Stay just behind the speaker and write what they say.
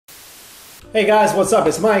Hey guys, what's up?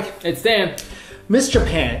 It's Mike. It's Dan. Miss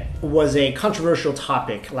Japan was a controversial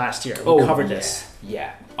topic last year. We covered this.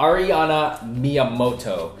 Yeah. Ariana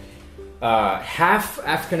Miyamoto, half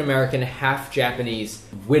African-American, half Japanese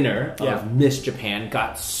winner of Miss Japan,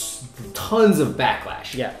 got tons of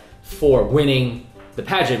backlash for winning the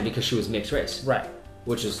pageant because she was mixed race. Right.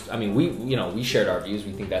 Which is, I mean, we shared our views.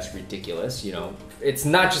 We think that's ridiculous. You know, it's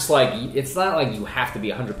not like you have to be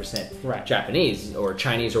 100% Japanese or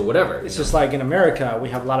Chinese or whatever. It's just like in America, we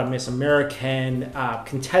have a lot of Miss American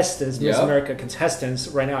contestants, Miss America contestants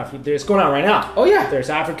right now. It's going on right now. Oh yeah, there's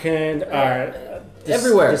African,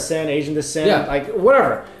 everywhere, descent, Asian descent, like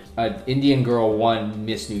whatever. An Indian girl won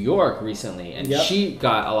Miss New York recently, and she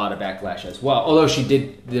got a lot of backlash as well. Although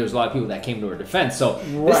there was a lot of people that came to her defense. So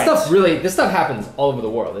this stuff happens all over the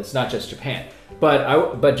world. It's not just Japan.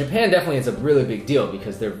 But Japan definitely is a really big deal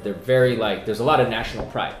because they're very there's a lot of national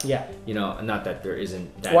pride. Yeah. You know, not that there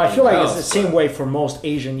isn't that. Well, I feel like it's the same way for most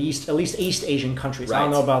Asian at least East Asian countries. Right. I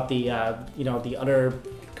don't know about the the other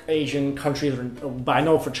Asian countries, but I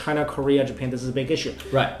know for China, Korea, Japan, this is a big issue.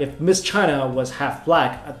 Right. If Miss China was half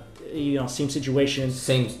black, same situation.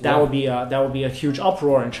 That would be a huge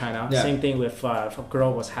uproar in China. Yeah. Same thing with if a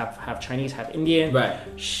girl was half Chinese, half Indian. Right.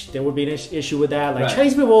 There would be an issue with that. Like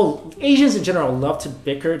Chinese people, Asians in general, love to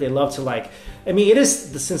bicker. They love to it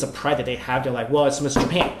is the sense of pride that they have. They're like, well, it's Miss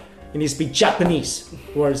Japan. It needs to be Japanese,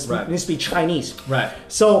 or it needs to be Chinese. Right.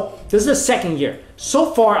 So this is the second year.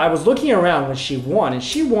 So far, I was looking around when she won, and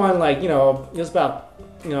she won it was about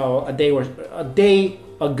a day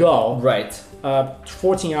ago. Right.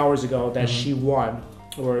 14 hours ago that she won,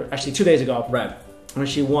 or actually 2 days ago. Right. When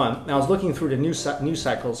she won, and I was looking through the news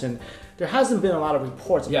cycles, and there hasn't been a lot of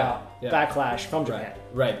reports about backlash from Japan.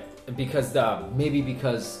 Right. Because maybe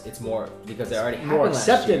because it's because they already happened more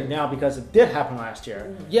accepted now because it did happen last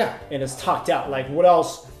year. Yeah, and it's talked out. Like what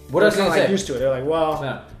else? What else? They're used to it. They're like,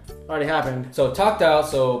 well, already happened. So talked out,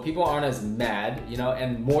 so people aren't as mad,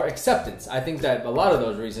 and more acceptance. I think that a lot of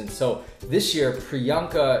those reasons. So this year,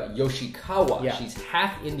 Priyanka Yoshikawa, she's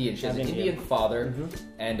half Indian. She has an Indian father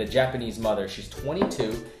and a Japanese mother. She's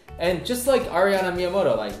 22, and just like Ariana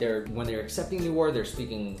Miyamoto, when they're accepting the award, they're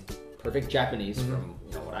speaking perfect Japanese from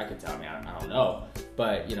what I could tell. I mean, I don't know,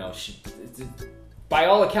 but she, by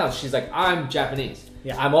all accounts, she's like, I'm Japanese.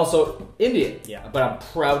 Yeah. I'm also Indian. Yeah. But I'm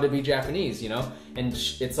proud to be Japanese. And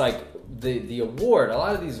it's like the award. A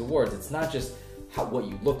lot of these awards, it's not just what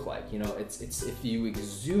you look like. It's if you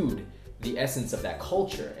exude the essence of that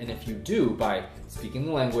culture, and if you do by speaking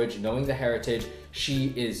the language, knowing the heritage.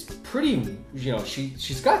 She is pretty,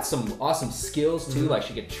 she's got some awesome skills too. Like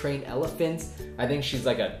she could train elephants. I think she's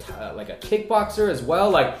like a kickboxer as well.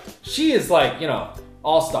 Like she is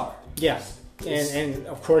all-star. Yes, and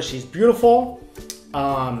of course she's beautiful.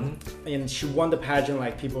 And she won the pageant.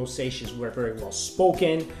 Like people say she's very well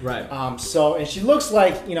spoken. Right. And she looks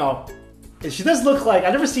like she does look like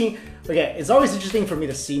I've never seen. Okay, it's always interesting for me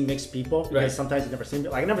to see mixed people because sometimes I've never seen.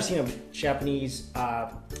 I've never seen a Japanese,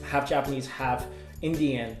 half Japanese, half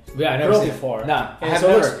Indian girl before. Nah, I have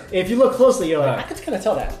never. If you look closely, you're like, I can kind of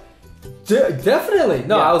tell that. Definitely.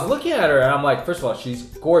 No, I was looking at her and I'm like, first of all, she's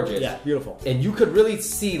gorgeous. Yeah, beautiful. And you could really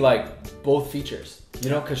see both features,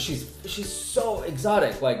 because she's so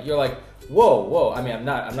exotic. Like you're like, whoa. I mean,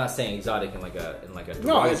 I'm not saying exotic in like a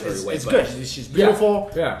derogatory way. It's good. She's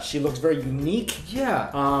beautiful. Yeah. She looks very unique. Yeah.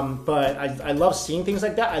 But I love seeing things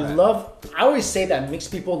like that. I always say that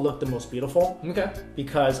mixed people look the most beautiful. Okay.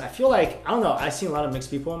 Because I feel like, I don't know, I've seen a lot of mixed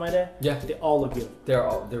people in my day. Yeah. They all look beautiful. They're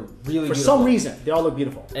really beautiful. For some reason, they all look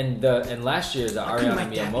beautiful. And last year's Ariana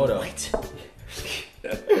Miyamoto.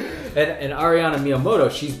 And Ariana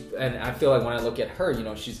Miyamoto, and I feel like when I look at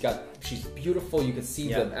her, she's beautiful. You can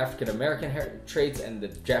see the African American traits and the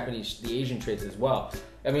Asian traits as well.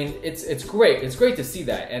 I mean, it's great. It's great to see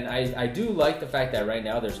that, and I do like the fact that right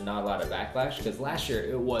now there's not a lot of backlash because last year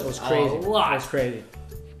it was crazy. A lot. It was crazy.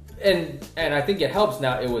 And I think it helps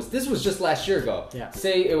now. This was just last year ago. Yeah.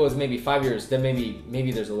 Say it was maybe 5 years, then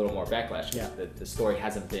maybe there's a little more backlash. Yeah. The story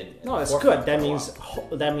hasn't been. No, that's good. That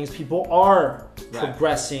means people are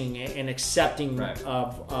progressing and accepting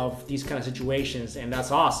of these kind of situations, and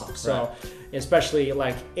that's awesome. So, especially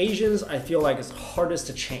like Asians, I feel like it's hardest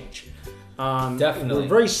to change. Definitely. We're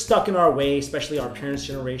very stuck in our way, especially our parents'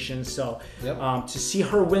 generation. So to see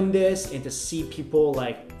her win this and to see people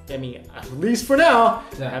at least for now,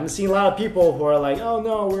 I haven't seen a lot of people who are like, oh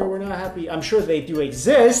no, we're not happy. I'm sure they do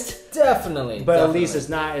exist. Definitely. But at least it's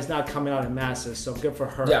not coming out in masses. So good for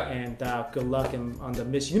her. Yeah. And good luck on the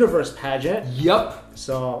Miss Universe pageant. Yep.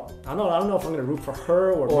 So I don't know if I'm going to root for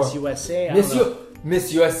her or Miss USA.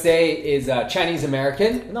 Miss USA is Chinese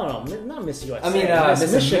American. No, not Miss USA. I mean,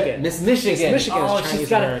 Miss Michigan. Miss Michigan. Miss Michigan is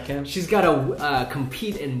Chinese American. She's got to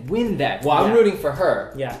compete and win that. Well, I'm rooting for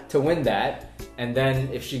her to win that. And then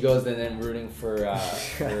if she goes, then I'm rooting for I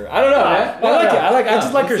don't know, man. I like it. I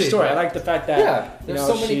just like her story. I like the fact that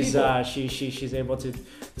so many she's able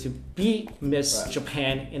to beat Miss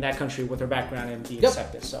Japan in that country with her background and be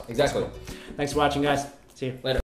accepted. So exactly. Thanks for watching, guys. See you later.